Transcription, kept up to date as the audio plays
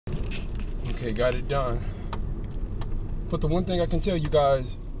Okay, got it done. But the one thing I can tell you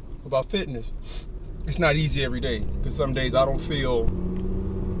guys about fitness, it's not easy every day, because some days I don't feel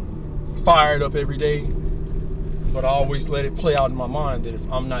fired up every day, but I always let it play out in my mind that if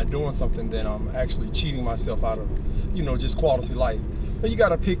I'm not doing something, then I'm actually cheating myself out of, just quality life. But you got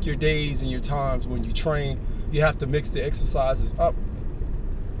to pick your days and your times when you train. You have to mix the exercises up,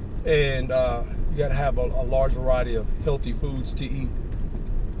 and you got to have a large variety of healthy foods to eat,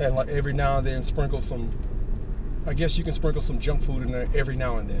 and like every now and then sprinkle some, I guess you can sprinkle some junk food in there every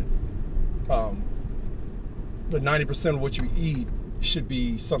now and then. But 90% of what you eat should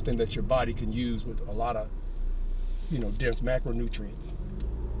be something that your body can use with a lot of, dense macronutrients.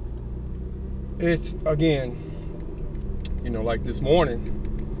 It's, again, like this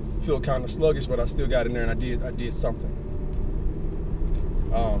morning, feel kind of sluggish, but I still got in there and I did something.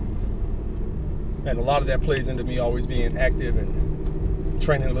 And a lot of that plays into me always being active and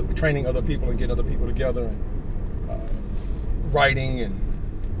training other people and getting other people together, and writing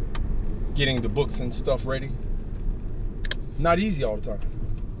and getting the books and stuff ready. Not easy all the time.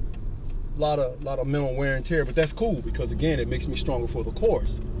 A lot of mental wear and tear, but that's cool, because again, it makes me stronger for the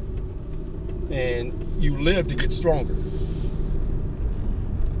course. And you live to get stronger.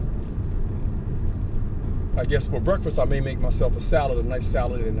 I guess for breakfast I may make myself a salad, a nice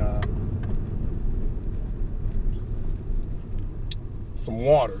salad, and some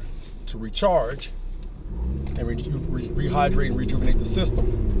water to recharge and rehydrate and rejuvenate the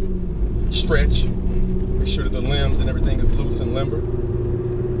system. Stretch, make sure that the limbs and everything is loose and limber.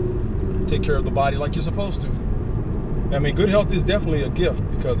 Take care of the body like you're supposed to. I mean, good health is definitely a gift,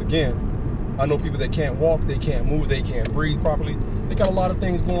 because again, I know people that can't walk, they can't move, they can't breathe properly. They got a lot of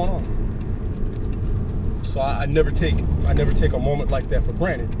things going on. So I never take a moment like that for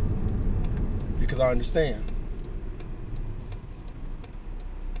granted, because I understand.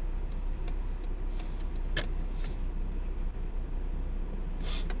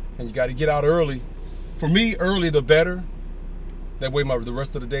 And you got to get out early. For me, early the better. That way the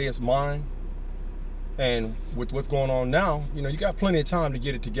rest of the day is mine. And with what's going on now, you got plenty of time to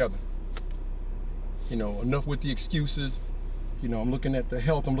get it together. Enough with the excuses. I'm looking at the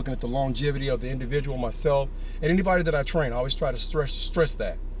health, I'm looking at the longevity of the individual, myself, and anybody that I train. I always try to stress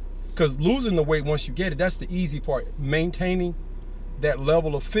that. Because losing the weight, once you get it, that's the easy part. Maintaining that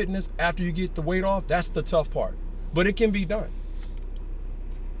level of fitness after you get the weight off, that's the tough part. But it can be done.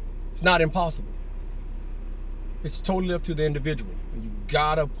 It's not impossible. It's totally up to the individual. And you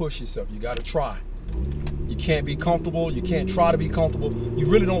gotta push yourself, you gotta try. You can't be comfortable, you can't try to be comfortable. You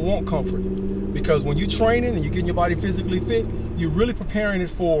really don't want comfort. Because when you're training and you're getting your body physically fit, you're really preparing it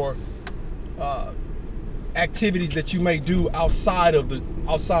for activities that you may do outside of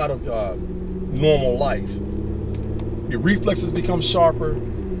normal life. Your reflexes become sharper.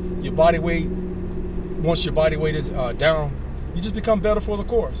 Your body weight, once your body weight is down, you just become better for the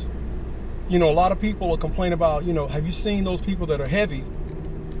course. A lot of people will complain about, have you seen those people that are heavy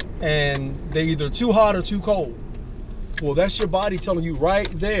and they're either too hot or too cold? Well, that's your body telling you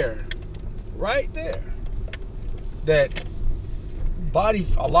right there, that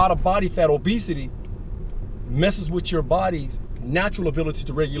a lot of body fat, obesity, messes with your body's natural ability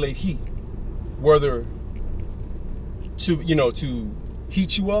to regulate heat, whether to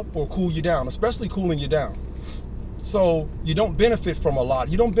heat you up or cool you down, especially cooling you down. So you don't benefit from a lot.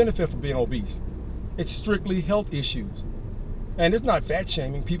 You don't benefit from being obese. It's strictly health issues. And it's not fat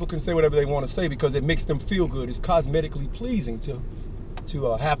shaming. People can say whatever they want to say because it makes them feel good. It's cosmetically pleasing to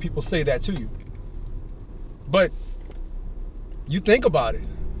have people say that to you. But you think about it.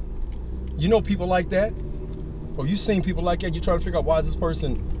 People like that, or you've seen people like that. You try to figure out, why is this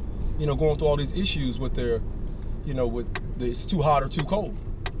person, going through all these issues with their, it's too hot or too cold.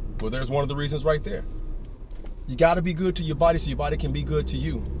 Well, there's one of the reasons right there. You got to be good to your body so your body can be good to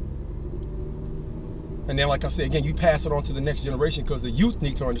you. And then, like I said, again, you pass it on to the next generation, because the youth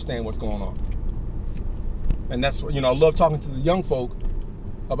need to understand what's going on. And that's what, I love talking to the young folk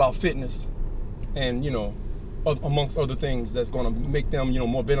about fitness and, amongst other things that's going to make them,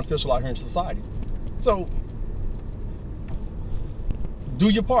 more beneficial out here in society. So, do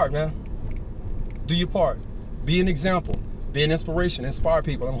your part, man. Do your part. Be an example. Be an inspiration. Inspire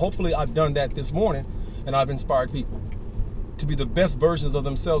people. And hopefully I've done that this morning, and I've inspired people to be the best versions of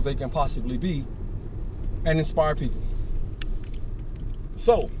themselves they can possibly be, and inspire people.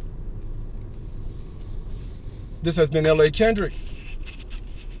 So, this has been L.A. Kendrick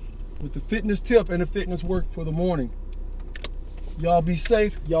with the fitness tip and the fitness work for the morning. Y'all be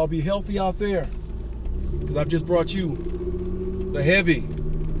safe, y'all be healthy out there, because I've just brought you the heavy